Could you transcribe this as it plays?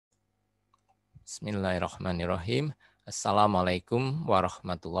Bismillahirrahmanirrahim. Assalamualaikum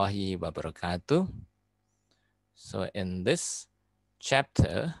warahmatullahi wabarakatuh. So in this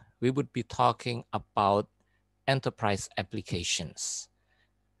chapter, we would be talking about enterprise applications.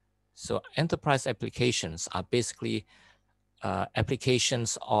 So enterprise applications are basically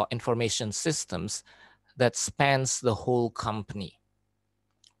applications or information systems that spans the whole company.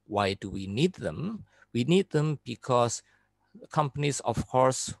 Why do we need them? We need them because companies, of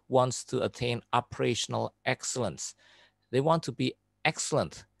course, wants to attain operational excellence. They want to be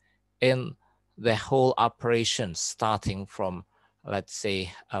excellent in the whole operation, starting from, let's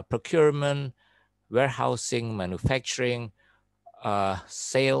say, procurement, warehousing, manufacturing,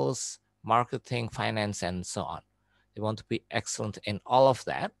 sales, marketing, finance, and so on. They want to be excellent in all of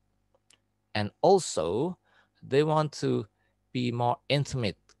that. And also, they want to be more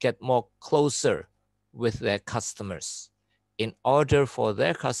intimate, get more closer with their customers in order for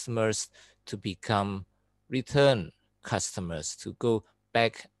their customers to become return customers, to go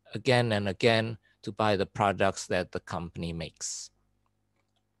back again and again to buy the products that the company makes.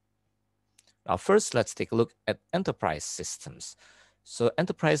 Now, first, let's take a look at enterprise systems. So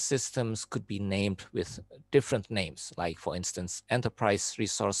enterprise systems could be named with different names, like, for instance, enterprise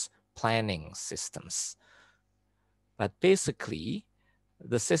resource planning systems. But basically,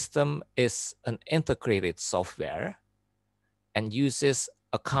 the system is an integrated software and uses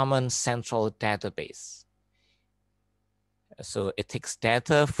a common central database. So it takes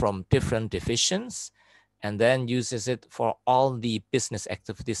data from different divisions and then uses it for all the business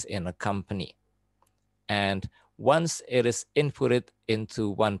activities in a company. And once it is inputted into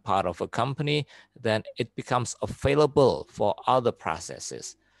one part of a company, then it becomes available for other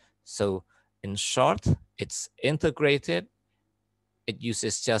processes. So in short, it's integrated. It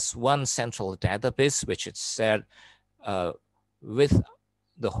uses just one central database, which is shared with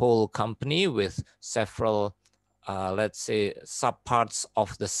the whole company with several, let's say, subparts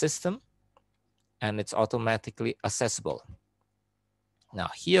of the system, and it's automatically accessible. Now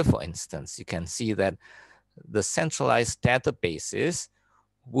here, for instance, you can see that the centralized databases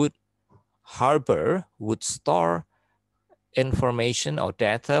would store information or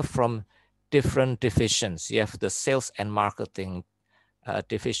data from different divisions. You have the sales and marketing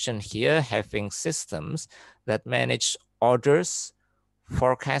division here, having systems that manage orders,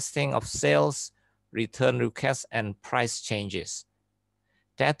 forecasting of sales, return requests, and price changes.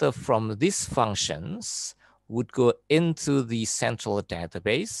 Data from these functions would go into the central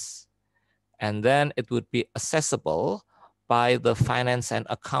database, and then it would be accessible by the finance and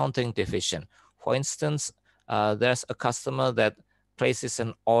accounting division. For instance, there's a customer that places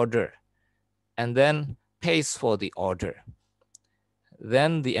an order and then pays for the order.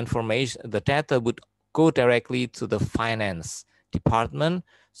 Then the information, the data would go directly to the finance department,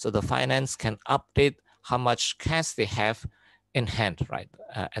 so the finance can update how much cash they have in hand, right,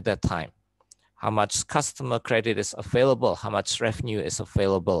 at that time, how much customer credit is available, how much revenue is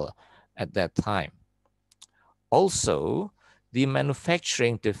available at that time. Also, the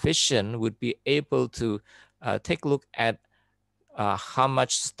manufacturing division would be able to take a look at how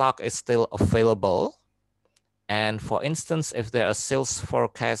much stock is still available. And for instance, if there are sales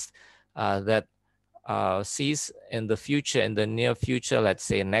forecasts that sees in the future, in the near future, let's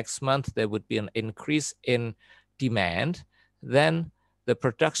say next month, there would be an increase in demand, then the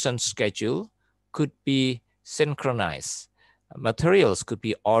production schedule could be synchronized. Materials could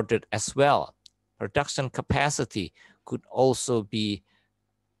be ordered as well. Production capacity could also be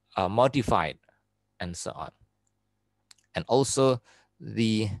modified, and so on. And also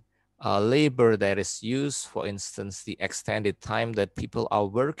the labor that is used, for instance, the extended time that people are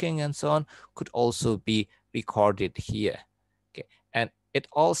working and so on, could also be recorded here. Okay. And it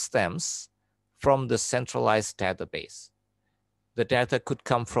all stems from the centralized database. The data could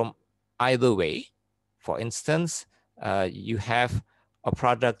come from either way. For instance, you have a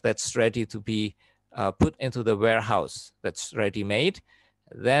product that's ready to be put into the warehouse, that's ready-made.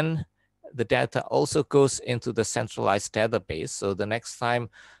 Then the data also goes into the centralized database. So the next time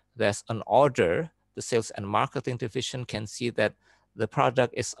there's an order, the sales and marketing division can see that the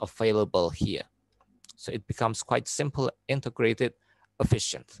product is available here. So it becomes quite simple, integrated,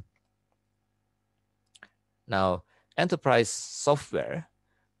 efficient. Now, enterprise software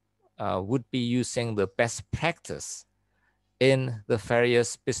would be using the best practice in the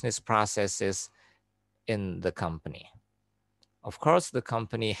various business processes in the company. Of course, the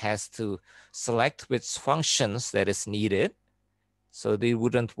company has to select which functions that is needed. So they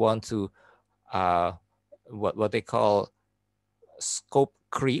wouldn't want to, what they call scope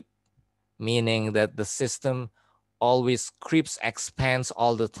creep, meaning that the system always creeps, expands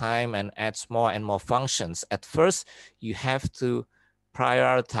all the time and adds more and more functions. At first, you have to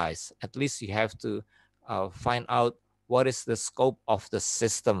prioritize. At least you have to find out what is the scope of the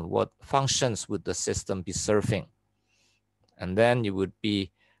system, what functions would the system be serving. And then you would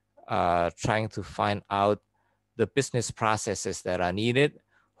be trying to find out the business processes that are needed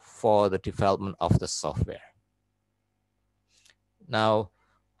for the development of the software. Now,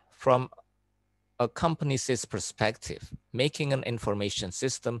 from a company's perspective, making an information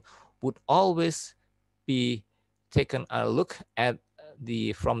system would always be taken a look at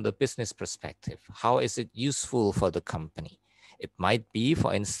from the business perspective. How is it useful for the company? It might be,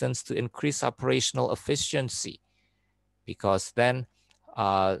 for instance, to increase operational efficiency, because then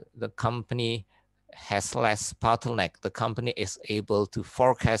the company has less bottleneck. The company is able to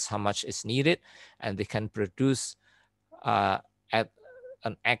forecast how much is needed, and they can produce at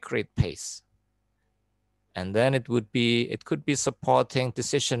an accurate pace. And then it could be supporting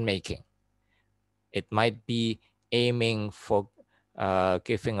decision making. It might be aiming for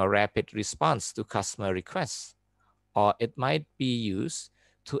giving a rapid response to customer requests, or it might be used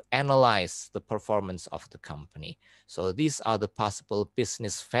to analyze the performance of the company. So these are the possible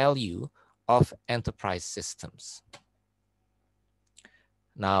business value of enterprise systems.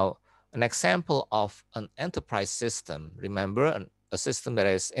 Now, an example of an enterprise system, remember, a system that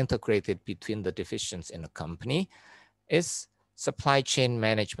is integrated between the divisions in a company, is supply chain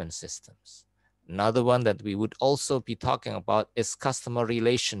management systems. Another one that we would also be talking about is customer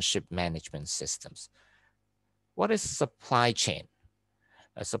relationship management systems. What is supply chain?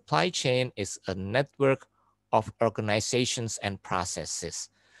 A supply chain is a network of organizations and processes.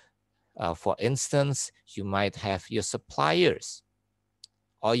 For instance, you might have your suppliers,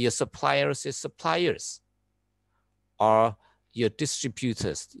 or your suppliers' suppliers, or your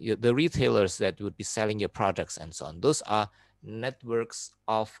distributors, the retailers that would be selling your products and so on. Those are networks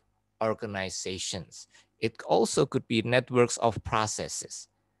of organizations. It also could be networks of processes,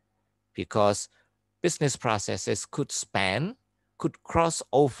 because business processes could cross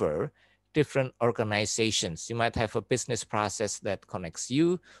over different organizations. You might have a business process that connects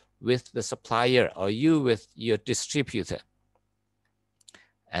you with the supplier, or you with your distributor.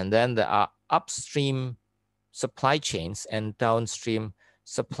 And then there are upstream supply chains and downstream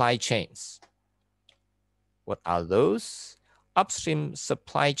supply chains. What are those? Upstream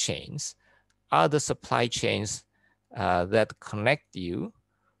supply chains are the supply chains that connect you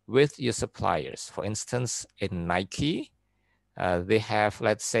with your suppliers. For instance, in Nike, they have,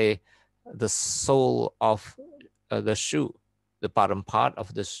 let's say, the sole of the shoe, the bottom part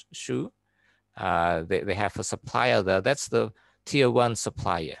of the shoe. They have a supplier there. That's the tier 1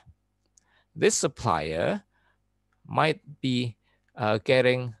 supplier. This supplier might be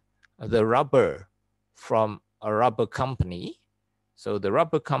getting the rubber from a rubber company. So the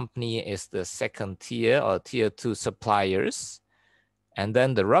rubber company is the second tier or tier 2 suppliers. And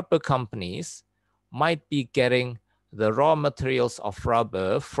then the rubber companies might be getting the raw materials of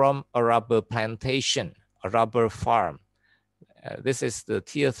rubber from a rubber plantation, a rubber farm. This is the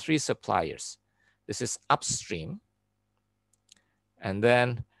tier 3 suppliers. This is upstream. And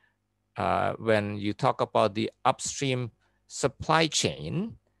then when you talk about the upstream supply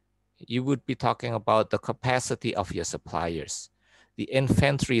chain, you would be talking about the capacity of your suppliers, the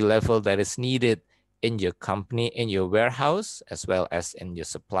inventory level that is needed in your company, in your warehouse, as well as in your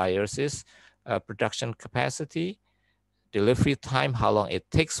suppliers' production capacity, delivery time, how long it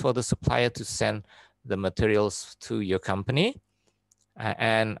takes for the supplier to send the materials to your company,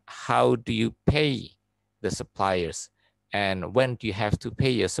 and how do you pay the suppliers, and when do you have to pay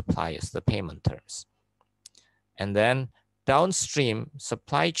your suppliers, the payment terms. And then downstream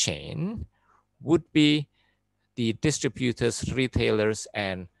supply chain would be the distributors, retailers,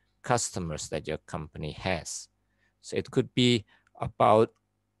 and customers that your company has. So it could be about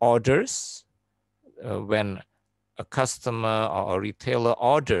orders. When a customer or a retailer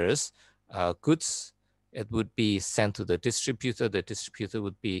orders goods, it would be sent to the distributor. The distributor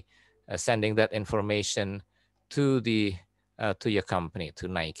would be sending that information to your company, to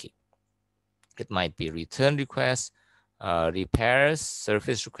Nike. It might be return requests, repairs,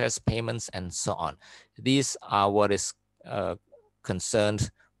 service requests, payments, and so on. These are what is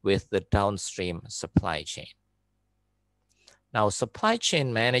concerned with the downstream supply chain. Now, supply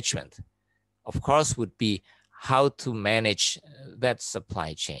chain management, of course, would be how to manage that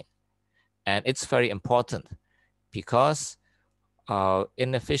supply chain. And it's very important because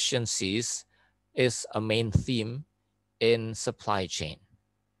inefficiencies is a main theme in supply chain.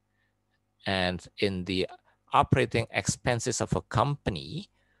 And in the operating expenses of a company,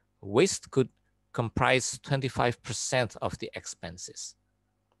 waste could comprise 25% of the expenses.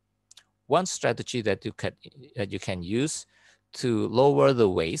 One strategy that you can use to lower the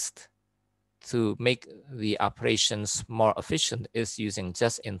waste, to make the operations more efficient, is using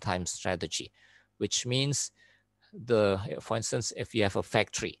just-in-time strategy, which means for instance, if you have a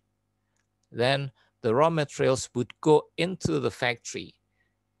factory, then the raw materials would go into the factory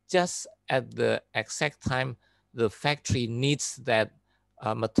just at the exact time the factory needs that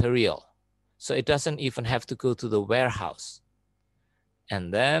material. So it doesn't even have to go to the warehouse.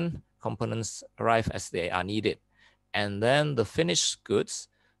 And then components arrive as they are needed. And then the finished goods,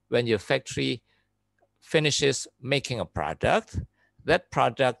 when your factory finishes making a product, that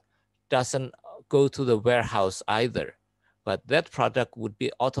product doesn't go to the warehouse either, but that product would be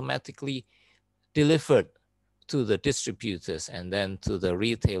automatically delivered to the distributors and then to the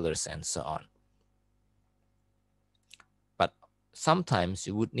retailers and so on. But sometimes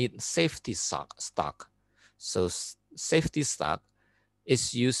you would need safety stock. So safety stock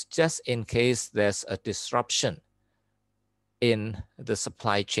is used just in case there's a disruption in the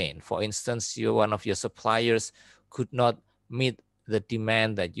supply chain. For instance, one of your suppliers could not meet the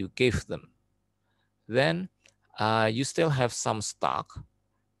demand that you gave them. Then you still have some stock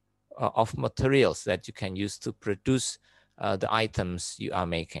of materials that you can use to produce the items you are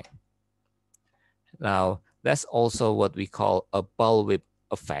making. Now, that's also what we call a bullwhip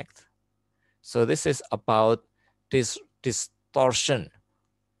effect. So this is about this distortion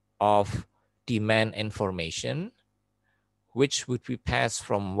of demand information, which would be passed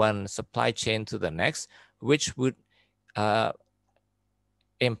from one supply chain to the next, which would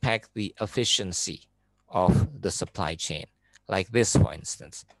impact the efficiency of the supply chain. Like this, for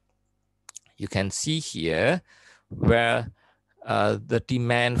instance. You can see here where the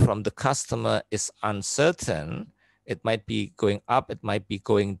demand from the customer is uncertain. It might be going up, it might be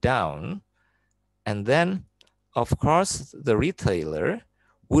going down. And then, of course, the retailer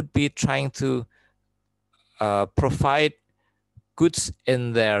would be trying to provide goods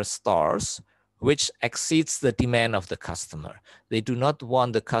in their stores which exceeds the demand of the customer. They do not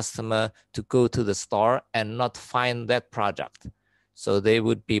want the customer to go to the store and not find that product. So they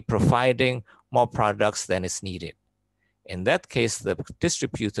would be providing more products than is needed. In that case, the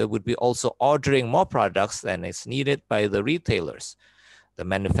distributor would be also ordering more products than is needed by the retailers. The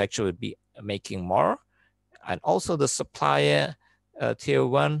manufacturer would be making more, and also the supplier, tier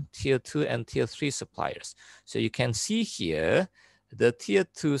 1, tier 2, and tier 3 suppliers. So you can see here, the tier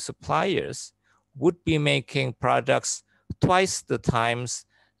 2 suppliers would be making products twice the times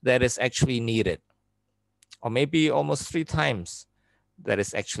that is actually needed, or maybe almost 3 times that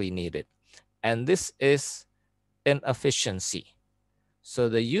is actually needed. And this is inefficiency. So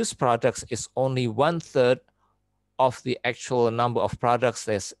the used products is only 1/3 of the actual number of products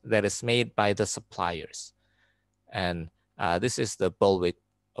that is made by the suppliers. And this is the bullwhip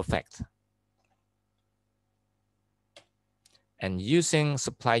effect. And using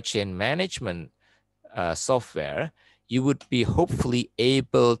supply chain management software, you would be hopefully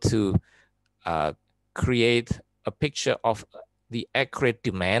able to create a picture of the accurate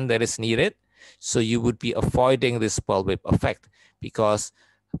demand that is needed. So you would be avoiding this bullwhip effect, because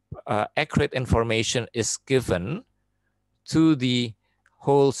accurate information is given to the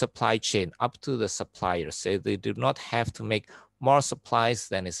whole supply chain, up to the suppliers. So they do not have to make more supplies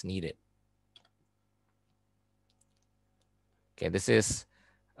than is needed. Okay, this is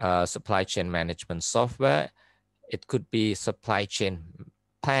supply chain management software. It could be supply chain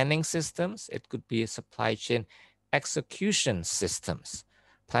planning systems. It could be supply chain execution systems.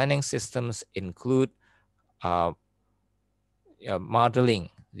 Planning systems include modeling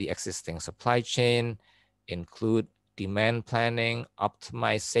the existing supply chain, include demand planning,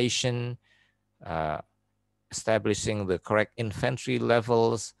 optimization, establishing the correct inventory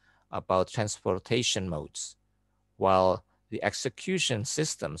levels, about transportation modes, while the execution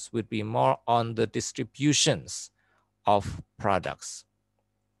systems would be more on the distributions of products.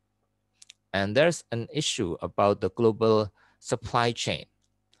 And there's an issue about the global supply chain.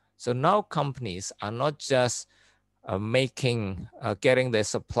 So now companies are not just getting their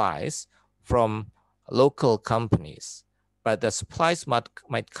supplies from local companies, but the supplies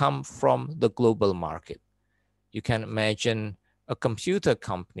might come from the global market. You can imagine a computer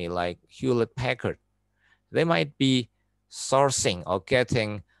company like Hewlett-Packard. They might be sourcing or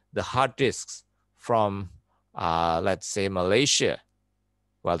getting the hard disks from, let's say, Malaysia,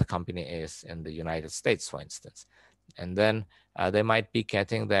 while the company is in the United States, for instance. And then they might be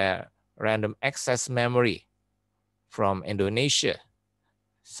getting their random access memory from Indonesia.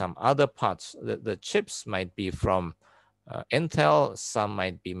 Some other parts, the chips might be from Intel, some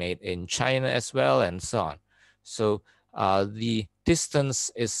might be made in China as well, and so on. So the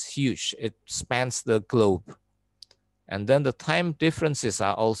distance is huge. It spans the globe. And then the time differences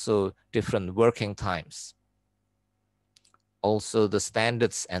are also different working times. Also, the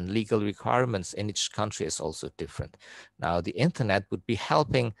standards and legal requirements in each country is also different. Now, the internet would be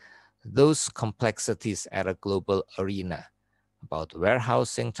helping those complexities at a global arena about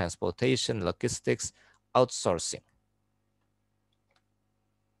warehousing, transportation, logistics, outsourcing.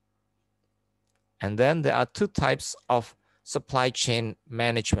 And then there are two types of supply chain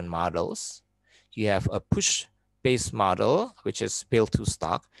management models. You have a push-based model, which is built to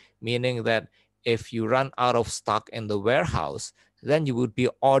stock, meaning that if you run out of stock in the warehouse, then you would be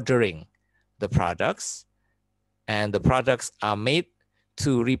ordering the products, and the products are made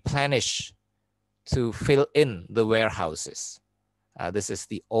to replenish, to fill in the warehouses. This is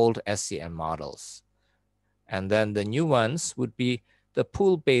the old SCM models. And then the new ones would be the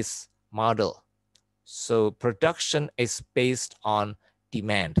pull-based model. So production is based on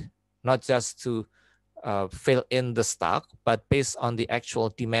demand, not just to fill in the stock, but based on the actual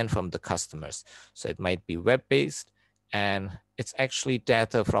demand from the customers. So it might be web-based, and it's actually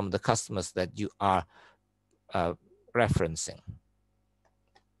data from the customers that you are referencing.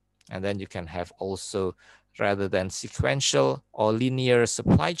 And then you can have also, rather than sequential or linear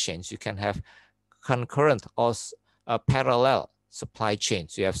supply chains, you can have concurrent or parallel supply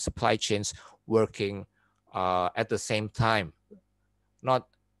chains. You have supply chains working at the same time, not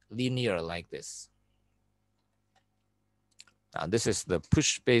linear like this. Now, this is the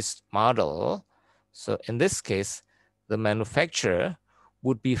push-based model. So in this case, the manufacturer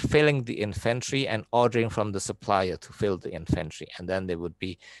would be filling the inventory and ordering from the supplier to fill the inventory. And then they would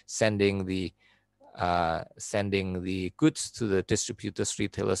be sending the goods to the distributors,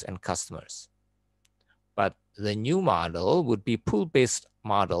 retailers, and customers. But the new model would be pull-based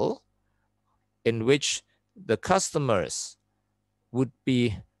model, in which the customers would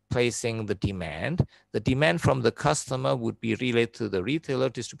be placing the demand. The demand from the customer would be relayed to the retailer,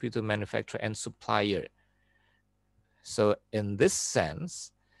 distributor, manufacturer, and supplier. So in this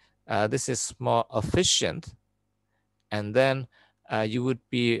sense, this is more efficient, and then you would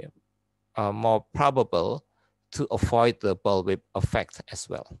be more probable to avoid the bullwhip effect as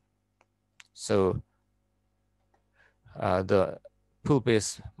well. So the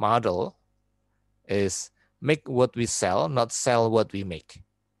pull-based model is make what we sell, not sell what we make.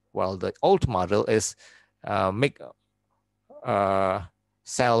 While the old model is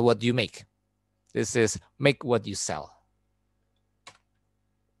sell what you make. This is make what you sell.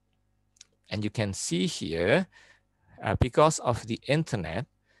 And you can see here, because of the internet,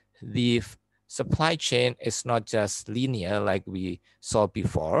 the supply chain is not just linear like we saw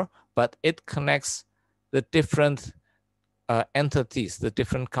before, but it connects the different entities, the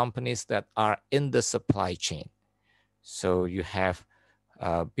different companies that are in the supply chain. So you have,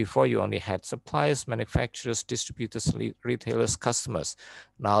 before you only had suppliers, manufacturers, distributors, retailers, customers.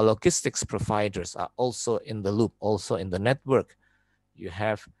 Now logistics providers are also in the loop, also in the network. You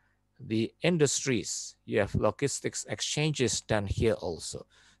have the industries, you have logistics exchanges done here also.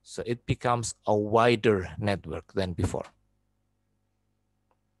 So it becomes a wider network than before.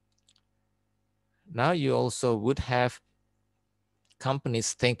 Now you also would have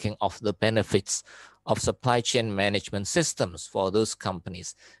companies thinking of the benefits of supply chain management systems for those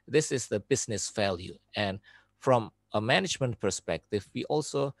companies. This is the business value. And from a management perspective, we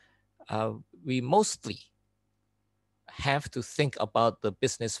also, we mostly have to think about the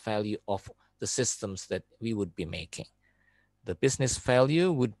business value of the systems that we would be making. The business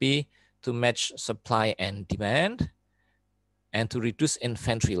value would be to match supply and demand and to reduce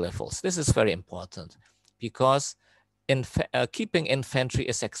inventory levels. This is very important because keeping inventory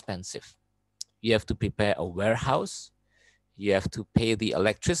is expensive. You have to prepare a warehouse. You have to pay the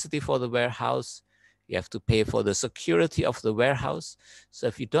electricity for the warehouse. You have to pay for the security of the warehouse. So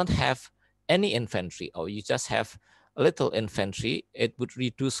if you don't have any inventory, or you just have a little inventory, it would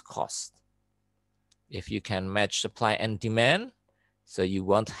reduce cost. If you can match supply and demand, so you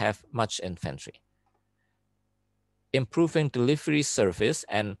won't have much inventory. Improving delivery service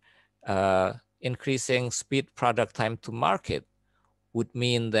and increasing speed product time to market would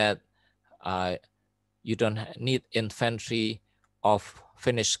mean that you don't need inventory of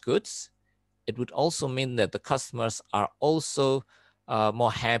finished goods. It would also mean that the customers are also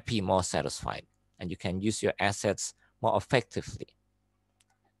more happy, more satisfied, and you can use your assets more effectively.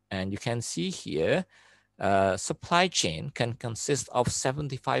 And you can see here, supply chain can consist of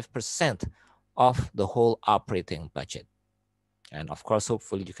 75% of the whole operating budget. And of course,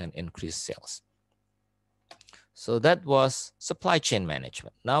 hopefully you can increase sales. So that was supply chain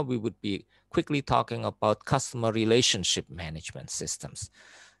management. Now we would be quickly talking about customer relationship management systems.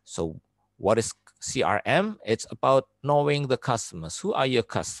 So what is CRM? It's about knowing the customers. Who are your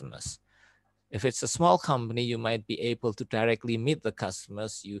customers? If it's a small company, you might be able to directly meet the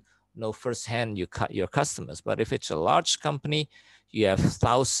customers. You know firsthand your customers. But if it's a large company, you have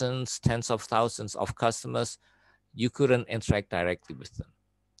thousands, tens of thousands of customers, you couldn't interact directly with them.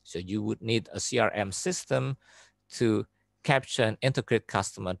 So you would need a CRM system to capture and integrate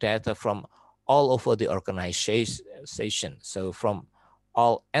customer data from all over the organization. So from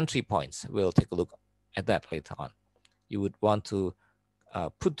all entry points, we'll take a look at that later on. You would want to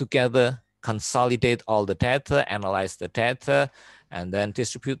put together, consolidate all the data, analyze the data, and then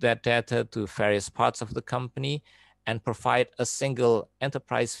distribute that data to various parts of the company and provide a single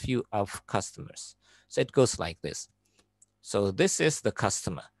enterprise view of customers. So it goes like this. So this is the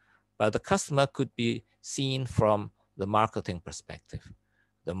customer, but the customer could be seen from the marketing perspective.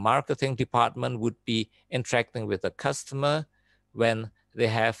 The marketing department would be interacting with the customer when they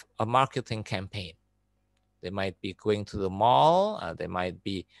have a marketing campaign. They might be going to the mall.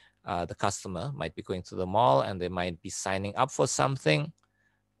 The customer might be going to the mall and they might be signing up for something.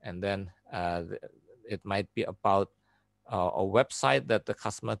 And then it might be about a website that the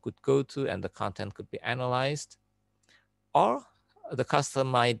customer could go to and the content could be analyzed. Or the customer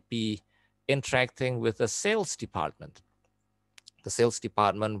might be interacting with the sales department. The sales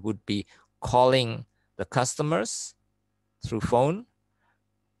department would be calling the customers through phone.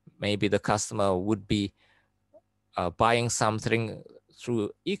 Maybe the customer would be buying something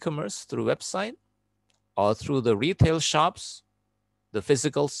through e-commerce, through website, or through the retail shops, the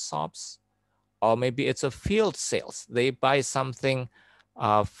physical shops, or maybe it's a field sales. They buy something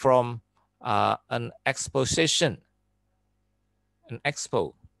from an exposition, an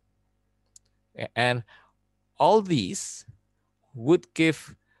expo. And all these would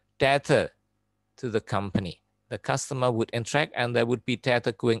give data to the company. The customer would interact and there would be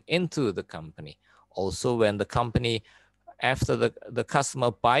data going into the company. Also, when the company, after the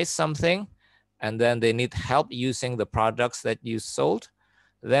customer buys something and then they need help using the products that you sold,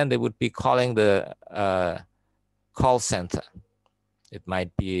 then they would be calling the call center. It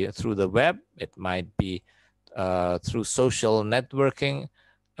might be through the web, it might be through social networking,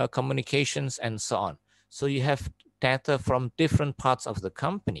 communications, and so on. So you have data from different parts of the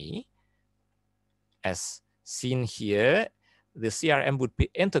company. As seen here, the CRM would be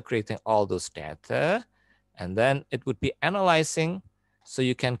integrating all those data, and then it would be analyzing so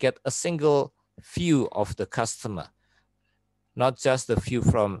you can get a single view of the customer, not just the view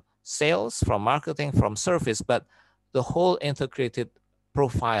from sales, from marketing, from service, but the whole integrated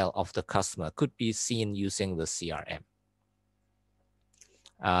profile of the customer could be seen using the CRM.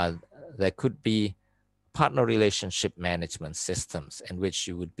 There could be partner relationship management systems in which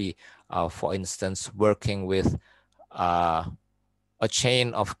you would be, for instance, working with a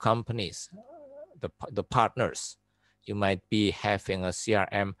chain of companies, the partners. You might be having a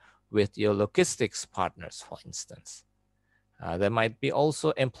CRM with your logistics partners, for instance. There might be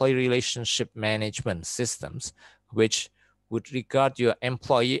also employee relationship management systems, which would regard your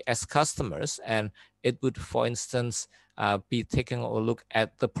employee as customers, and it would, for instance, be taking a look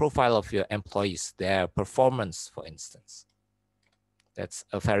at the profile of your employees, their performance, for instance. That's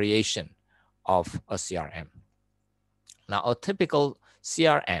a variation of a CRM. Now, a typical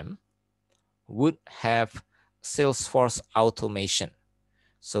CRM would have Salesforce automation.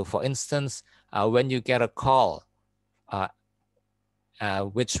 So for instance, when you get a call,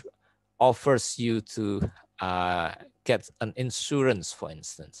 which offers you to get an insurance, for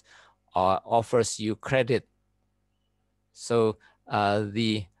instance, or offers you credit. So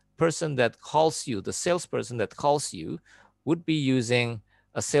the person that calls you, the salesperson that calls you, would be using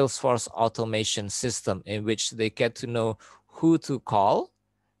a Salesforce automation system in which they get to know who to call,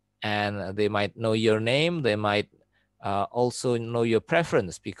 and they might know your name. They might also know your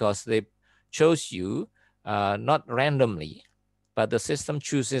preference because they chose you not randomly, but the system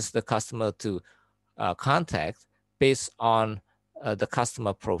chooses the customer to contact based on the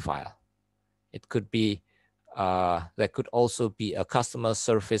customer profile. It could be, there could also be a customer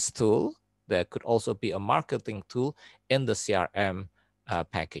service tool. There could also be a marketing tool in the CRM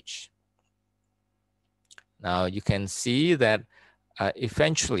package. Now you can see that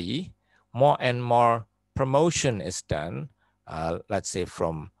eventually more and more promotion is done, let's say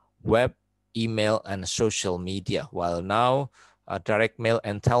from web, email, and social media, while now direct mail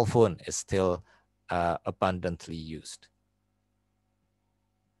and telephone is still abundantly used.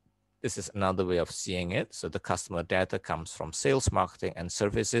 This is another way of seeing it. So the customer data comes from sales, marketing, and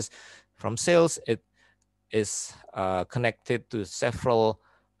services. From sales, it is connected to several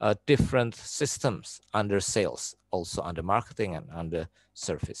different systems under sales, also under marketing and under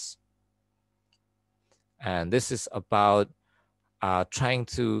service. And this is about trying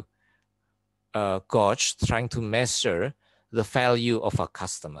to trying to measure the value of a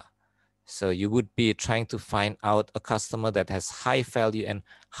customer. So you would be trying to find out a customer that has high value and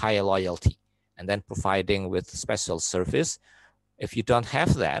high loyalty, and then providing with special service. If you don't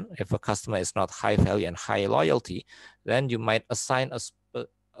have that, if a customer is not high value and high loyalty, then you might assign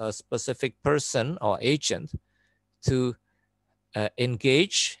a specific person or agent to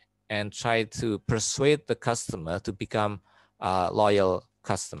engage and try to persuade the customer to become loyal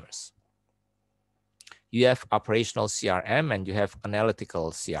customers. You have operational CRM and you have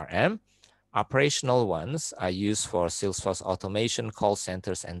analytical CRM. Operational ones are used for Salesforce automation, call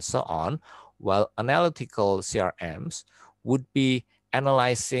centers, and so on, while analytical CRMs would be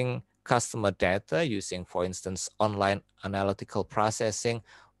analyzing customer data using, for instance, online analytical processing,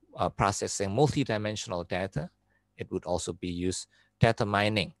 processing multidimensional data. It would also be used data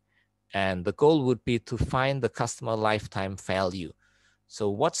mining. And the goal would be to find the customer lifetime value. So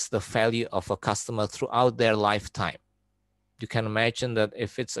what's the value of a customer throughout their lifetime? You can imagine that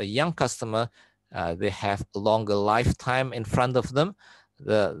if it's a young customer, they have a longer lifetime in front of them,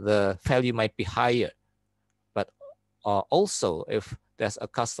 the value might be higher. But also, if there's a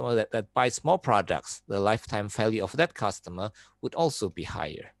customer that buys more products, the lifetime value of that customer would also be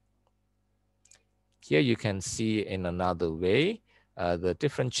higher. Here you can see in another way, the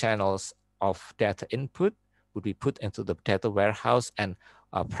different channels of data input would be put into the data warehouse and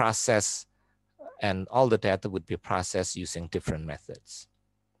processed, and all the data would be processed using different methods.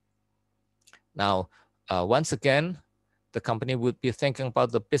 Now, once again, the company would be thinking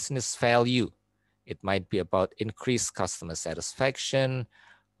about the business value. It might be about increased customer satisfaction,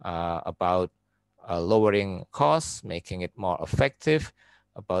 about lowering costs, making it more effective,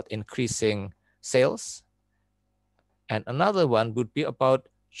 about increasing sales. And another one would be about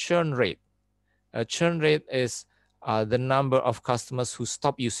churn rate. Churn rate is the number of customers who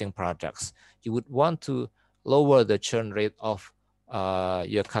stop using products. You would want to lower the churn rate of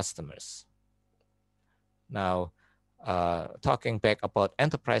your customers. Now, talking back about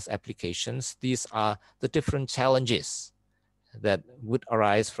enterprise applications, these are the different challenges that would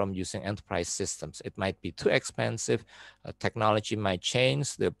arise from using enterprise systems. It might be too expensive, technology might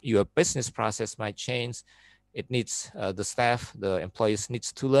change, your business process might change. It needs the staff, the employees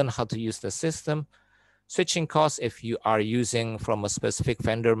needs to learn how to use the system. Switching costs, if you are using from a specific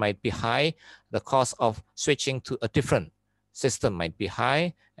vendor, might be high. The cost of switching to a different system might be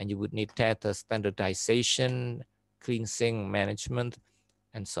high, and you would need data standardization, cleansing, management,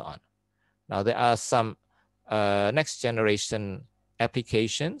 and so on. Now, there are some next generation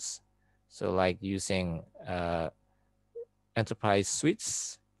applications. So like using enterprise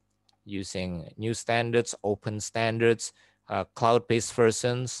suites, using new standards, open standards, cloud-based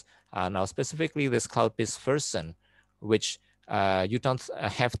versions. Now, specifically this cloud-based version, which you don't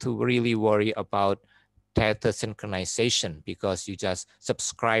have to really worry about data synchronization, because you just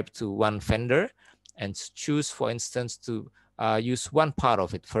subscribe to one vendor and choose, for instance, to use one part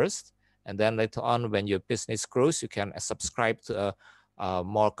of it first. And then later on, when your business grows, you can subscribe to a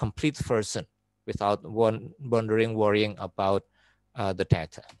more complete version without worrying about the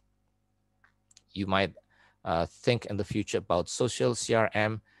data. You might think in the future about social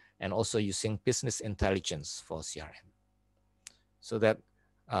CRM and also using business intelligence for CRM. So that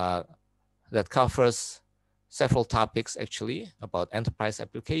that covers several topics actually about enterprise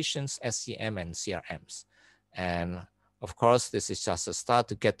applications, SCM, and CRMs. And of course, this is just a start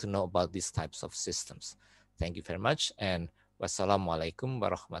to get to know about these types of systems. Thank you very much, and wassalamualaikum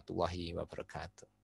warahmatullahi wabarakatuh.